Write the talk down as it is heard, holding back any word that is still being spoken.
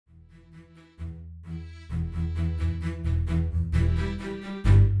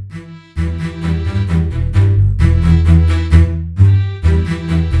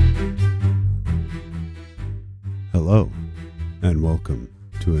Welcome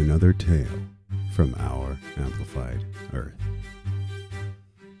to another tale from our amplified Earth.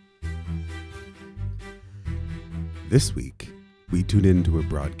 This week, we tune into a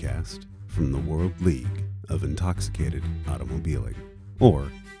broadcast from the World League of Intoxicated Automobiling,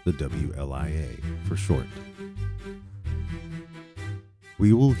 or the WLIA for short.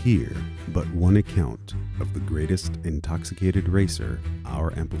 We will hear but one account of the greatest intoxicated racer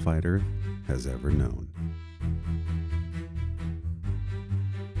our amplified Earth has ever known.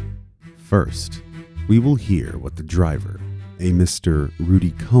 First, we will hear what the driver, a Mr.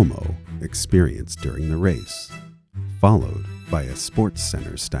 Rudi, experienced during the race, followed by a Sports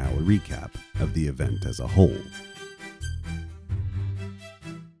Center style recap of the event as a whole.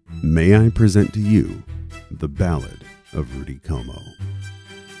 May I present to you the Ballad of Rudi.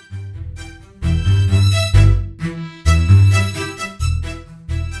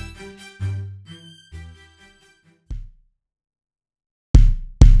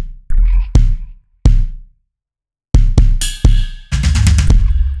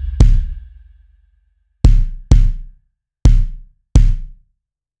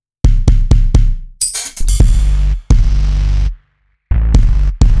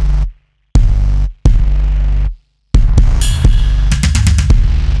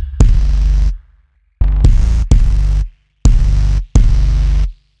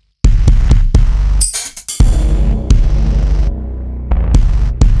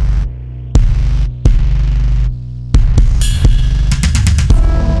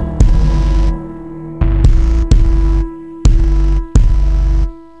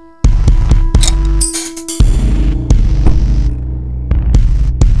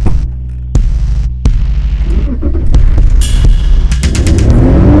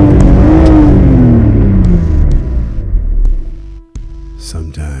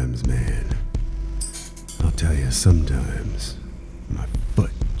 Sometimes, man, I'll tell you, sometimes my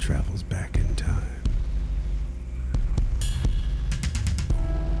foot travels back in time.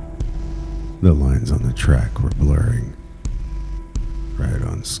 The lines on the track were blurring, right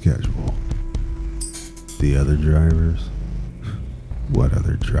on schedule. The other drivers? What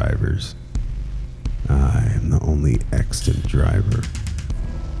other drivers? I am the only extant driver.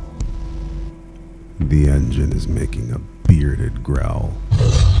 The engine is making a bearded growl.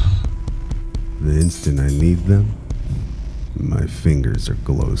 The instant I need them, my fingers are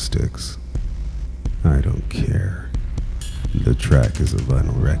glow sticks. I don't care. The track is a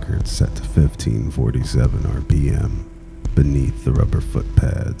vinyl record set to 1547 RPM beneath the rubber foot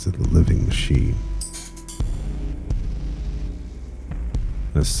pads of the living machine.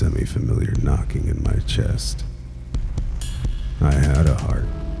 A semi-familiar knocking in my chest. I had a heart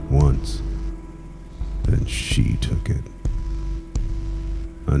once, then she took it.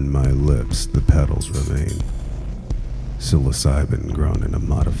 On my lips, the petals remain. Psilocybin grown in a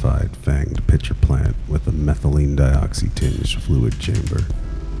modified fanged pitcher plant with a methylene dioxy-tinged fluid chamber.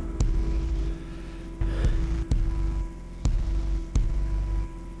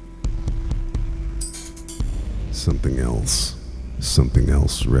 Something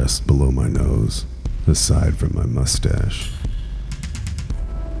else rests below my nose, aside from my mustache.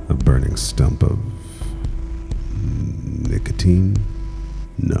 A burning stump of nicotine?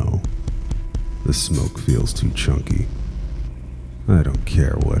 No, the smoke feels too chunky. I don't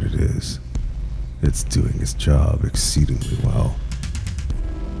care what it is. It's doing its job exceedingly well.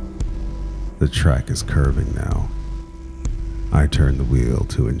 The track is curving now. I turn the wheel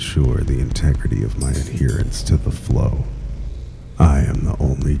to ensure the integrity of my adherence to the flow. I am the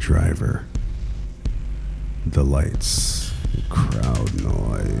only driver. The lights, crowd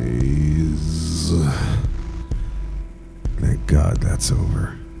noise. Thank God that's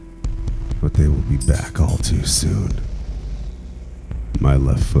over, but they will be back all too soon. My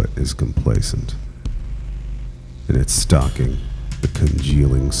left foot is complacent. In its stocking, the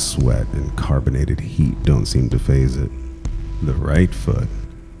congealing sweat and carbonated heat don't seem to faze it. The right foot,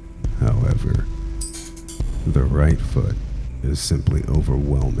 however, is simply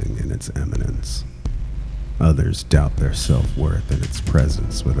overwhelming in its eminence. Others doubt their self-worth in its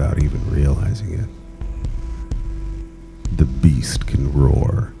presence without even realizing it. The beast can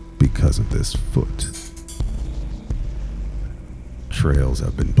roar because of this foot. Trails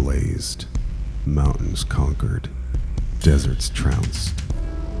have been blazed, mountains conquered, deserts trounced.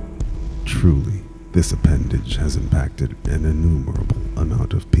 Truly, this appendage has impacted an innumerable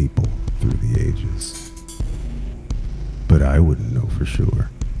amount of people through the ages. But I wouldn't know for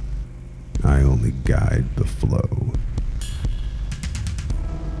sure. I only guide the flow.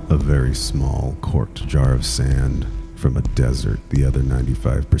 A very small, corked jar of sand from a desert the other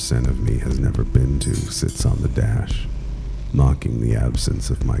 95% of me has never been to sits on the dash. mocking the absence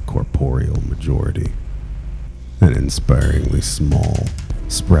of my corporeal majority. An inspiringly small,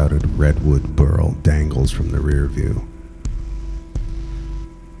 sprouted redwood burl dangles from the rear view.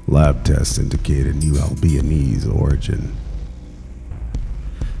 Lab tests indicate a New Albionese origin.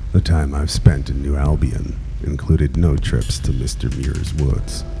 The time I've spent in New Albion included no trips to Mr. Muir's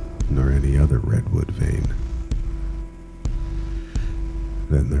woods, nor any other redwood vein.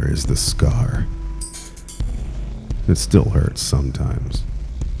 Then there is the scar. It still hurts sometimes.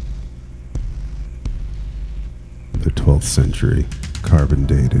 The 12th century,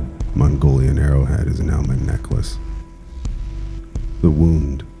 carbon-dated Mongolian arrowhead is now my necklace. The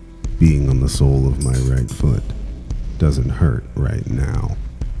wound, being on the sole of my right foot, doesn't hurt right now.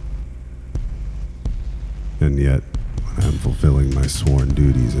 And yet, when I'm fulfilling my sworn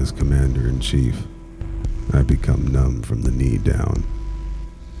duties as Commander-in-Chief, I become numb from the knee down.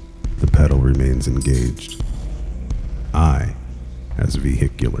 The pedal remains engaged. I, as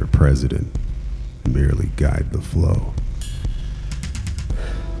vehicular president, merely guide the flow.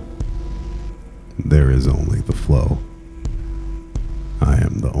 There is only the flow. I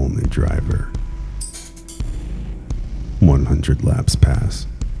am the only driver. 100 laps pass.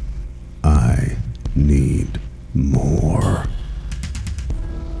 I need more.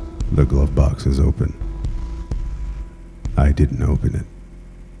 The glove box is open. I didn't open it.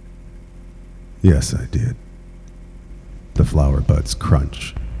 Yes, I did. The flower buds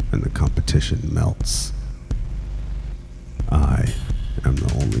crunch and the competition melts. I am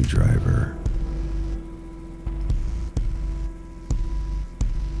the only driver.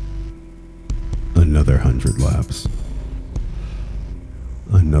 Another 100 laps.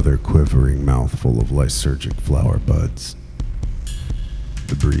 Another quivering mouthful of lysergic flower buds.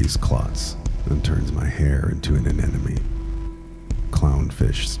 The breeze clots and turns my hair into an anemone.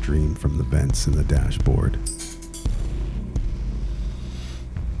 Clownfish stream from the vents in the dashboard.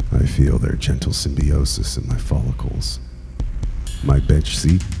 I feel their gentle symbiosis in my follicles. My bench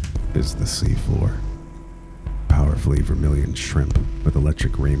seat is the seafloor. Powerfully vermilion shrimp with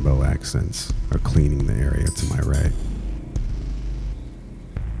electric rainbow accents are cleaning the area to my right.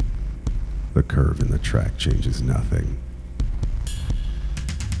 The curve in the track changes nothing.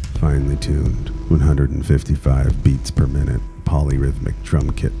 Finely tuned, 155 beats per minute, polyrhythmic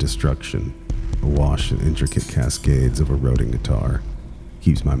drum kit destruction, awash in intricate cascades of eroding guitar,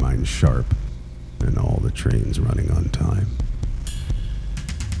 keeps my mind sharp and all the trains running on time.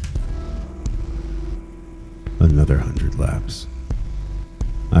 Another 100 laps.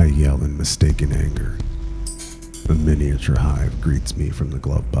 I yell in mistaken anger. A miniature hive greets me from the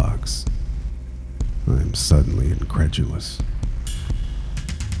glove box. I am suddenly incredulous.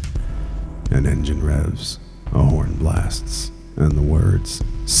 An engine revs, a horn blasts, and the words,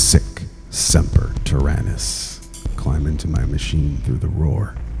 "Sic Semper Tyrannis," climb into my machine through the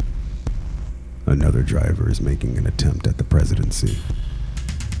roar. Another driver is making an attempt at the presidency.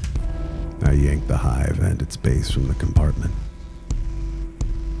 I yank the hive and its base from the compartment.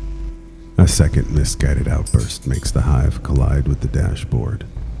 A second misguided outburst makes the hive collide with the dashboard.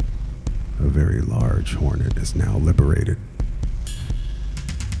 A very large hornet is now liberated.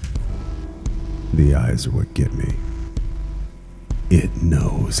 The eyes are what get me. It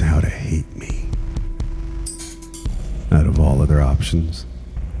knows how to hate me. Out of all other options,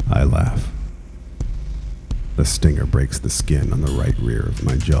 I laugh. The stinger breaks the skin on the right rear of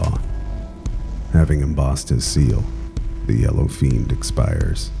my jaw. Having embossed his seal, the yellow fiend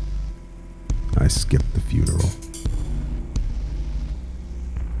expires. I skip the funeral.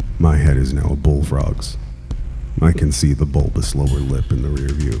 My head is now a bullfrog's. I can see the bulbous lower lip in the rear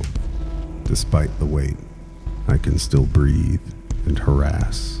view. Despite the weight, I can still breathe and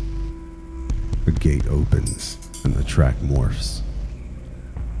harass. A gate opens and the track morphs.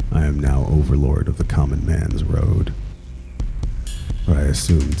 I am now overlord of the common man's road. What I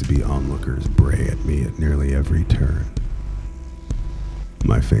assume to be onlookers bray at me at nearly every turn.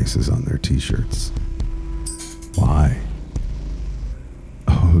 My face is on their t-shirts. Why?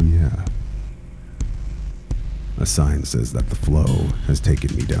 Oh yeah. A sign says that the flow has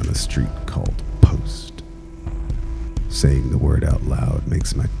taken me down a street called Post. Saying the word out loud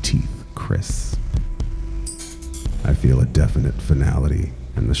makes my teeth crisp. I feel a definite finality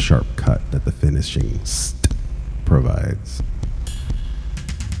and the sharp cut that the finishing st provides.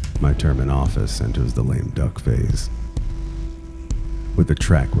 My term in office enters the lame duck phase. What the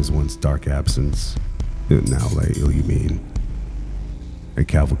track was once dark absence, it now lay ill-you-mean. A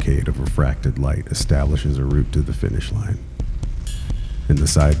cavalcade of refracted light establishes a route to the finish line. In the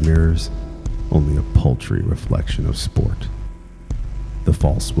side mirrors, only a paltry reflection of sport. The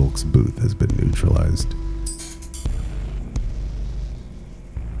false Wilkes booth has been neutralized.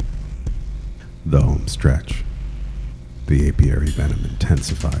 The home stretch. The apiary venom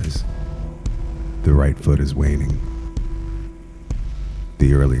intensifies. The right foot is waning.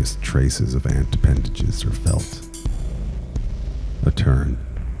 The earliest traces of ant appendages are felt. A turn.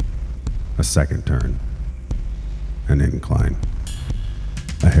 A second turn. An incline.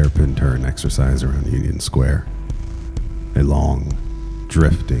 A hairpin turn exercise around Union Square. A long,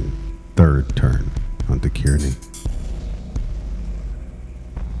 drifting third turn onto Kearney.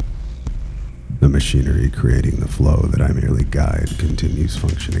 The machinery creating the flow that I merely guide continues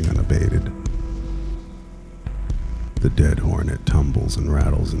functioning unabated. The dead hornet tumbles and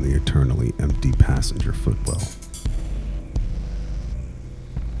rattles in the eternally empty passenger footwell.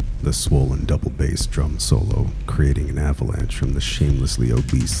 The swollen double bass drum solo, creating an avalanche from the shamelessly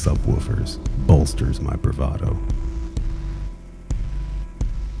obese subwoofers, bolsters my bravado.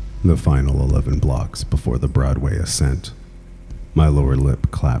 The final 11 blocks before the Broadway ascent, my lower lip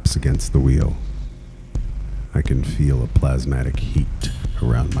claps against the wheel. I can feel a plasmatic heat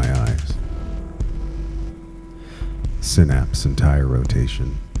around my eyes. Synapse and tire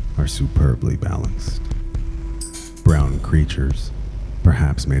rotation are superbly balanced. Brown creatures,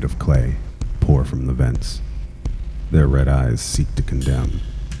 perhaps made of clay, pour from the vents. Their red eyes seek to condemn,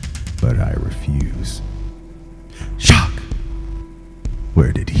 but I refuse. Shock!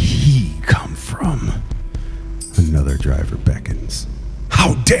 Where did he come from? Another driver beckons.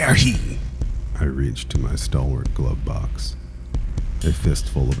 How dare he! I reach to my stalwart glove box, a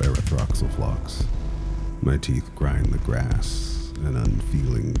fistful of erythroxyl flocks. My teeth grind the grass, and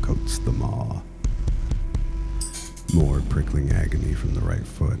unfeeling coats the maw. More prickling agony from the right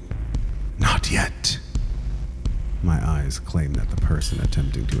foot. Not yet! My eyes claim that the person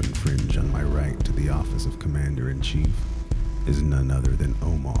attempting to infringe on my right to the office of Commander-in-Chief is none other than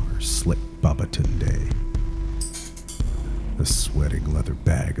Omar Slick Babatunde. The sweating leather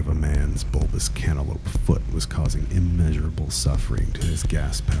bag of a man's bulbous cantaloupe foot was causing immeasurable suffering to his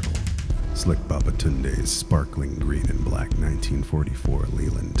gas pedal. Slick Babatunde's sparkling green and black 1944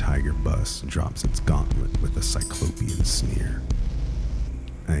 Leland Tiger bus drops its gauntlet with a cyclopean sneer.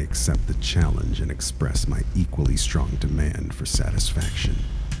 I accept the challenge and express my equally strong demand for satisfaction.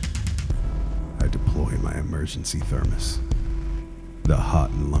 I deploy my emergency thermos. The hot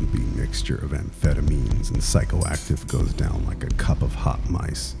and lumpy mixture of amphetamines and psychoactive goes down like a cup of hot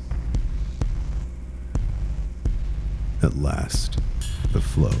mice. At last, the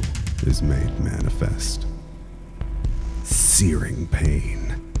flow is made manifest. Searing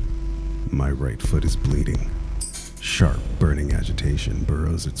pain. My right foot is bleeding. Sharp, burning agitation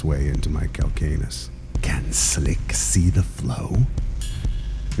burrows its way into my calcaneus. Can Slick see the flow?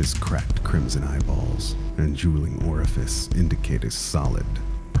 His cracked crimson eyeballs and drooling orifice indicate a solid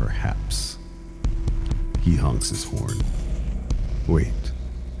perhaps. He honks his horn. Wait,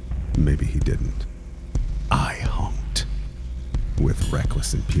 maybe he didn't. I honked. With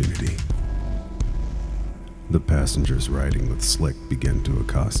reckless impunity. The passengers riding with Slick began to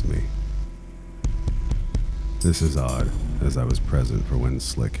accost me. This is odd, as I was present for when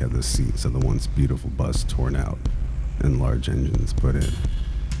Slick had the seats of the once beautiful bus torn out and large engines put in.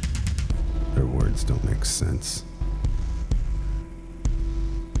 Their words don't make sense.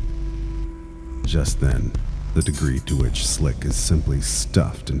 Just then, the degree to which Slick is simply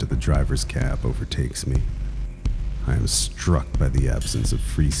stuffed into the driver's cab overtakes me. I am struck by the absence of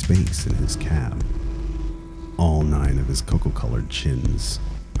free space in his cab. All 9 of his cocoa-colored chins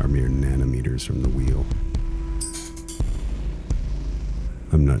are mere nanometers from the wheel.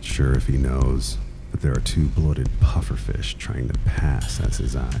 I'm not sure if he knows, but there are 2 bloated pufferfish trying to pass as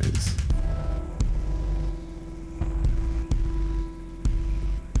his eyes.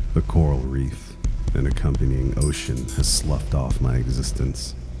 The coral reef and accompanying ocean has sloughed off my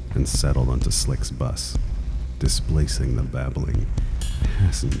existence and settled onto Slick's bus, displacing the babbling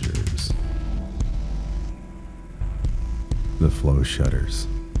passengers. The flow shudders,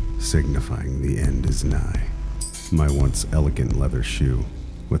 signifying the end is nigh. My once elegant leather shoe,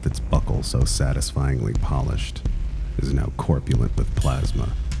 with its buckle so satisfyingly polished, is now corpulent with plasma.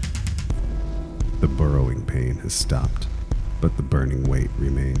 The burrowing pain has stopped, but the burning weight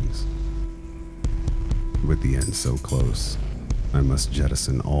remains. With the end so close, I must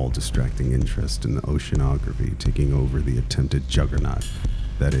jettison all distracting interest in the oceanography taking over the attempted juggernaut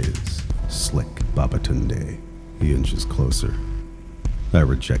that is Slick Babatunde. He inches closer. I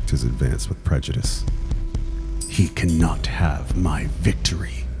reject his advance with prejudice. He cannot have my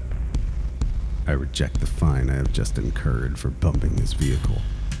victory. I reject the fine I have just incurred for bumping his vehicle.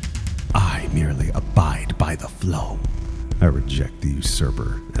 I merely abide by the flow. I reject the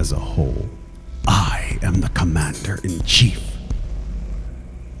usurper as a whole. I am the Commander-in-Chief.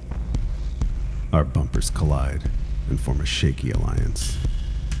 Our bumpers collide and form a shaky alliance.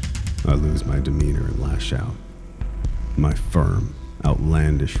 I lose my demeanor and lash out. My firm,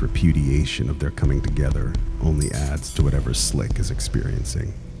 outlandish repudiation of their coming together only adds to whatever Slick is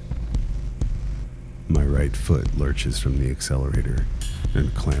experiencing. My right foot lurches from the accelerator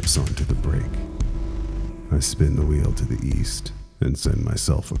and clamps onto the brake. I spin the wheel to the east and send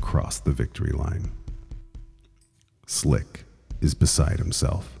myself across the victory line. Slick is beside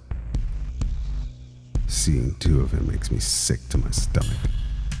himself. Seeing two of him makes me sick to my stomach.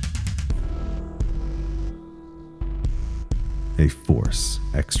 A force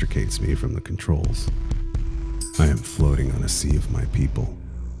extricates me from the controls. I am floating on a sea of my people.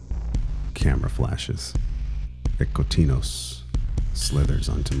 Camera flashes. Ecotinos slithers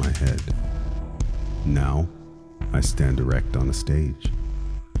onto my head. Now, I stand erect on a stage.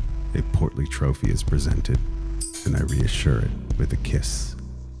 A portly trophy is presented, and I reassure it with a kiss.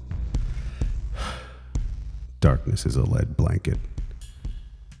 Darkness is a lead blanket.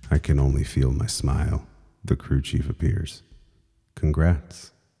 I can only feel my smile. The crew chief appears.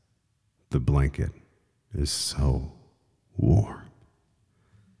 Congrats. The blanket is so warm.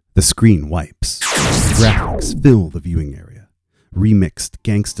 The screen wipes. Graphics fill the viewing area. Remixed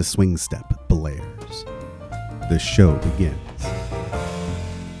gangsta swing step blares. The show begins.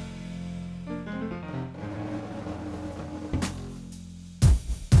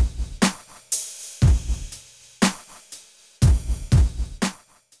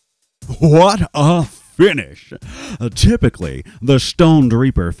 What a finish! Typically, the Stoned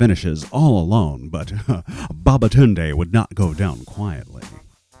Reaper finishes all alone, but Babatunde would not go down quietly.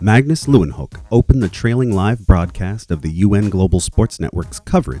 Magnus Leeuwenhoek opened the trailing live broadcast of the UN Global Sports Network's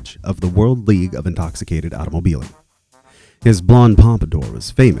coverage of the World League of Intoxicated Automobiling. His blonde pompadour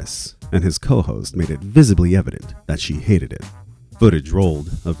was famous, and his co-host made it visibly evident that she hated it. Footage rolled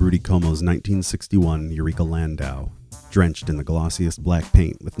of Rudi Como's 1961 Eureka Landau, drenched in the glossiest black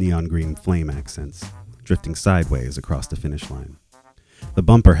paint with neon green flame accents, drifting sideways across the finish line. The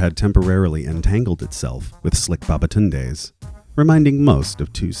bumper had temporarily entangled itself with Slick Babatunde's, reminding most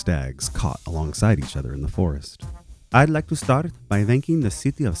of two stags caught alongside each other in the forest. I'd like to start by thanking the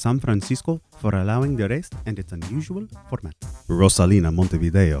city of San Francisco for allowing the race and its unusual format. Rosalina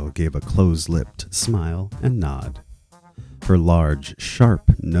Montevideo gave a close-lipped smile and nod. Her large,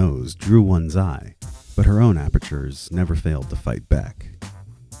 sharp nose drew one's eye, but her own apertures never failed to fight back.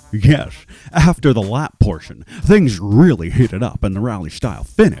 Yes, after the lap portion, things really heated up in the rally-style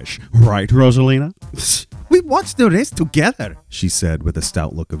finish, right, Rosalina? We watched the race together, she said with a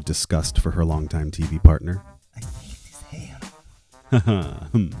stout look of disgust for her longtime TV partner. I hate his hair.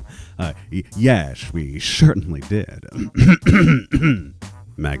 Yes, we certainly did.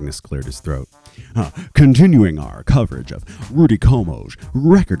 Magnus cleared his throat. Continuing our coverage of Rudi Como's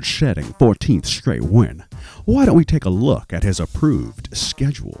record-setting 14th straight win, why don't we take a look at his approved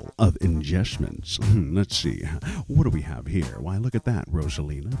schedule of ingestions? Let's see, what do we have here? Why, look at that,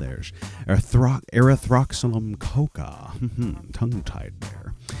 Rosalina. There's erythroxylum coca, tongue-tied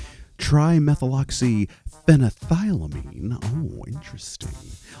there. Trimethyloxyphenethylamine, oh, interesting.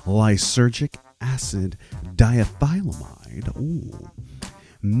 Lysergic acid diethylamide, oh.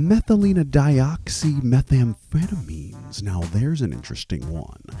 Methylenedioxymethamphetamines. Now there's an interesting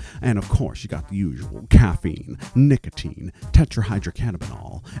one. And of course, you got the usual caffeine, nicotine,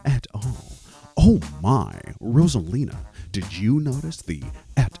 tetrahydrocannabinol, et al. Oh my, Rosalina, did you notice the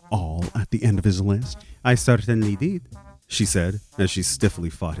et al. At the end of his list? I certainly did, she said, as she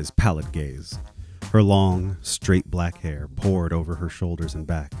stiffly fought his pallid gaze. Her long, straight black hair poured over her shoulders and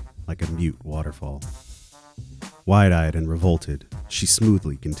back like a mute waterfall. Wide-eyed and revolted, she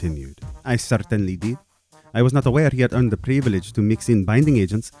smoothly continued. I certainly did. I was not aware he had earned the privilege to mix in binding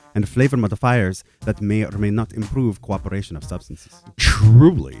agents and flavor modifiers that may or may not improve cooperation of substances.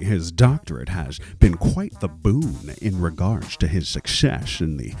 Truly, his doctorate has been quite the boon in regards to his success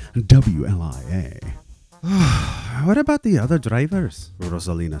in the WLIA. What about the other drivers?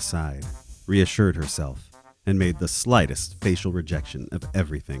 Rosalina sighed, reassured herself, and made the slightest facial rejection of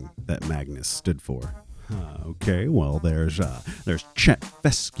everything that Magnus stood for. Okay, well, there's Chet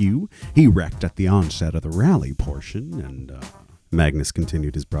Fescue. He wrecked at the onset of the rally portion, and Magnus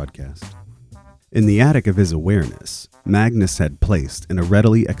continued his broadcast. In the attic of his awareness, Magnus had placed in a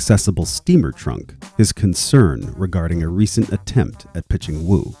readily accessible steamer trunk his concern regarding a recent attempt at pitching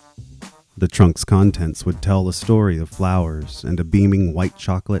woo. The trunk's contents would tell the story of flowers and a beaming white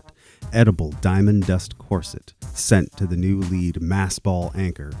chocolate, edible diamond dust corset sent to the new lead mass ball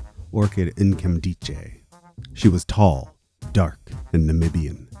anchor, Orchid Nkemdiche. She was tall, dark, and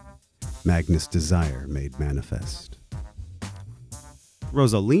Namibian. Magnus' desire made manifest.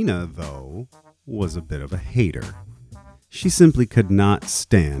 Rosalina, though, was a bit of a hater. She simply could not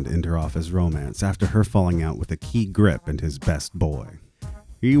stand Interoffice romance after her falling out with a key grip and his best boy.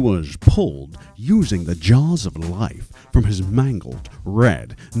 He was pulled using the jaws of life from his mangled,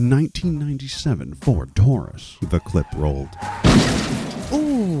 red 1997 Ford Taurus. The clip rolled.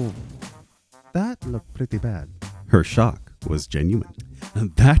 Ooh, that looked pretty bad. Her shock was genuine.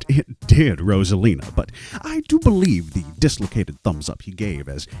 That it did, Rosalina, but I do believe the dislocated thumbs up he gave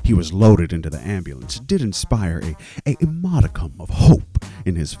as he was loaded into the ambulance did inspire a modicum of hope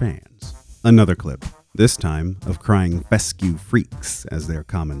in his fans. Another clip, this time of crying fescue freaks, as they're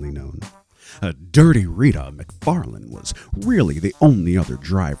commonly known. Dirty Rita McFarlane was really the only other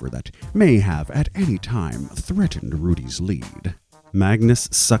driver that may have at any time threatened Rudy's lead. Magnus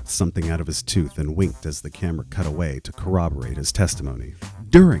sucked something out of his tooth and winked as the camera cut away to corroborate his testimony.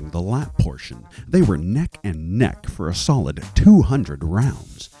 During the lap portion, they were neck and neck for a solid 200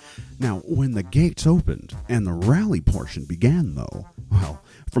 rounds. Now, when the gates opened and the rally portion began, though, well,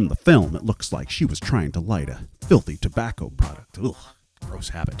 from the film it looks like she was trying to light a filthy tobacco product. Ugh, gross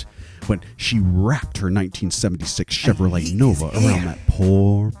habit. When she wrapped her 1976 Chevrolet Nova around that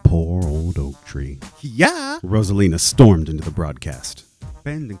poor old oak tree. Yeah! Rosalina stormed into the broadcast.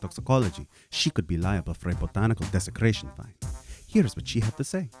 Pending toxicology, she could be liable for a botanical desecration fine. Here's what she had to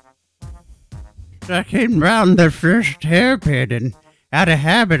say. I came round the first hairpin and out of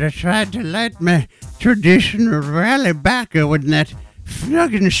habit I tried to light my traditional rally bacco and that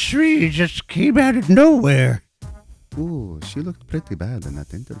fucking tree just came out of nowhere. Ooh, she looked pretty bad in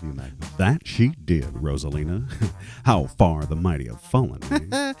that interview, Magnus. That she did, Rosalina. How far the mighty have fallen.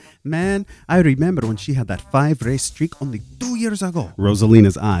 Eh? Man, I remember when she had that 5-race streak only 2 years ago.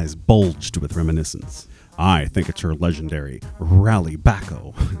 Rosalina's eyes bulged with reminiscence. I think it's her legendary rally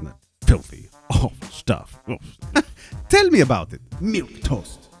bacco. That filthy, awful stuff. Tell me about it, milk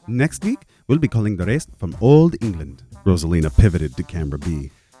toast. Next week, we'll be calling the race from Old England. Rosalina pivoted to camera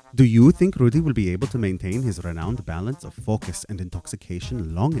B. Do you think Rudi will be able to maintain his renowned balance of focus and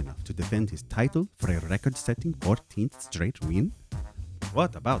intoxication long enough to defend his title for a record-setting 14th straight win?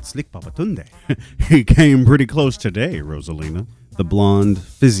 What about Slick Papatunde? He came pretty close today, Rosalina. The blonde,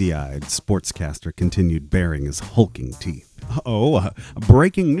 fizzy-eyed sportscaster continued baring his hulking teeth.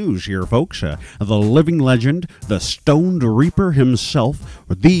 Breaking news here, folks. The living legend, the stoned reaper himself,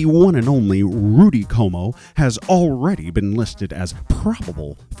 the one and only Rudi Como, has already been listed as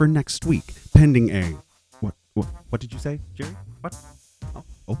probable for next week, pending a... What did you say, Jerry? What?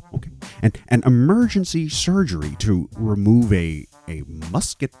 Oh, okay. An emergency surgery to remove a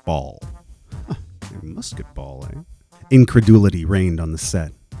musket ball. Huh, a musket ball, eh? Incredulity reigned on the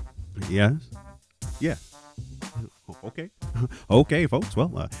set. Yes? Yeah. Okay, folks.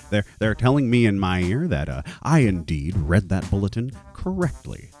 Well, they're telling me in my ear that I indeed read that bulletin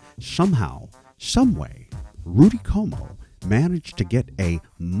correctly. Somehow, someway, Rudi Como managed to get a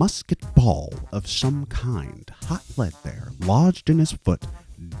musket ball of some kind, hot lead there, lodged in his foot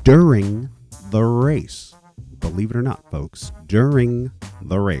during the race. Believe it or not, folks, during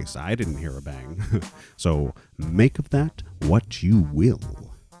the race. I didn't hear a bang. So make of that what you will.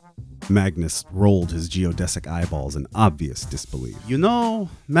 Magnus rolled his geodesic eyeballs in obvious disbelief. You know,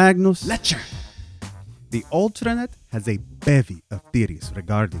 Magnus, Letcher! The Ultranet has a bevy of theories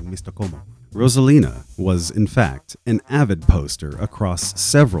regarding Mr. Como. Rosalina was, in fact, an avid poster across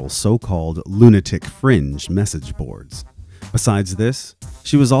several so-called lunatic fringe message boards. Besides this,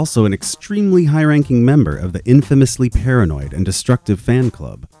 she was also an extremely high-ranking member of the infamously paranoid and destructive fan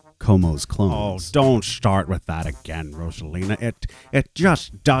club, Como's Clones. Oh, don't start with that again, Rosalina. It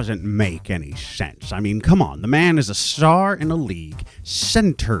just doesn't make any sense. I mean, come on. The man is a star in a league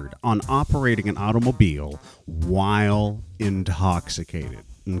centered on operating an automobile while intoxicated.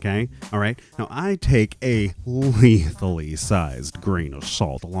 Okay? All right? Now, I take a lethally sized grain of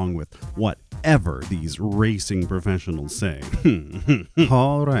salt along with whatever these racing professionals say.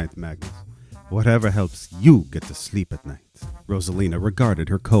 All right, Magnus. Whatever helps you get to sleep at night. Rosalina regarded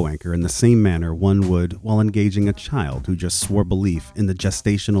her co-anchor in the same manner one would while engaging a child who just swore belief in the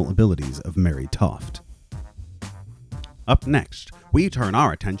gestational abilities of Mary Toft. Up next, we turn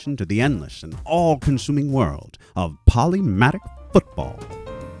our attention to the endless and all-consuming world of polymatic football.